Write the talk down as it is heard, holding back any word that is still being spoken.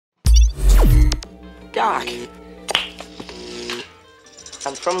Doc,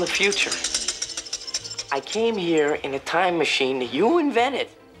 I'm from the future. I came here in a time machine that you invented.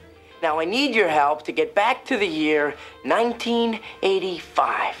 Now I need your help to get back to the year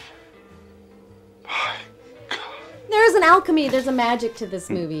 1985. There's an alchemy, there's a magic to this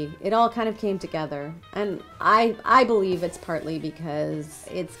movie. It all kind of came together. And I believe it's partly because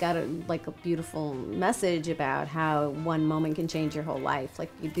it's got a beautiful message about how one moment can change your whole life. Like,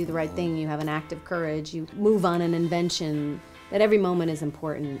 you do the right thing, you have an act of courage, you move on an invention, that every moment is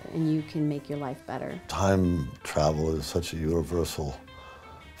important and you can make your life better. Time travel is such a universal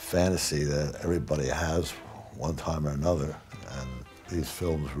fantasy that everybody has one time or another. And these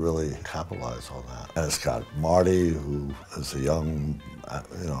films really capitalize on that. And it's got Marty, who is a young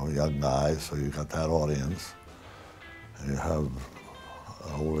guy, so you got that audience. And you have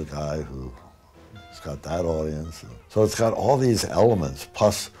an older guy who's got that audience. So it's got all these elements,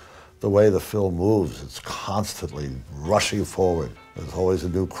 plus the way the film moves. It's constantly rushing forward. There's always a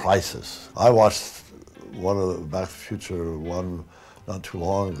new crisis. I watched one of the Back to the Future one not too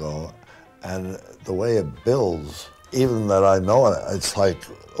long ago, and the way it builds, even that I know it, it's like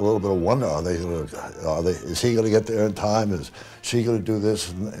a little bit of wonder. Is he gonna get there in time? Is she gonna do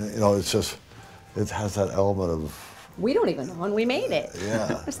this? And, it's just, it has that element of, we don't even know when we made it.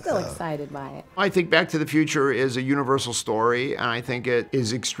 Yeah. We're still excited by it. I think Back to the Future is a universal story, and I think it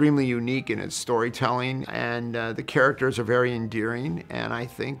is extremely unique in its storytelling, and the characters are very endearing, and I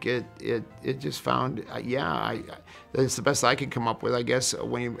think it just found, it's the best I could come up with, I guess.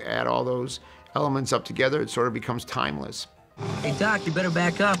 When you add all those elements up together, it sort of becomes timeless. Hey, Doc, you better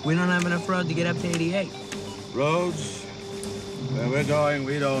back up. We don't have enough road to get up to 88. Roads? Where we're going,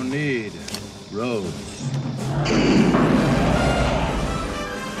 we don't need roads.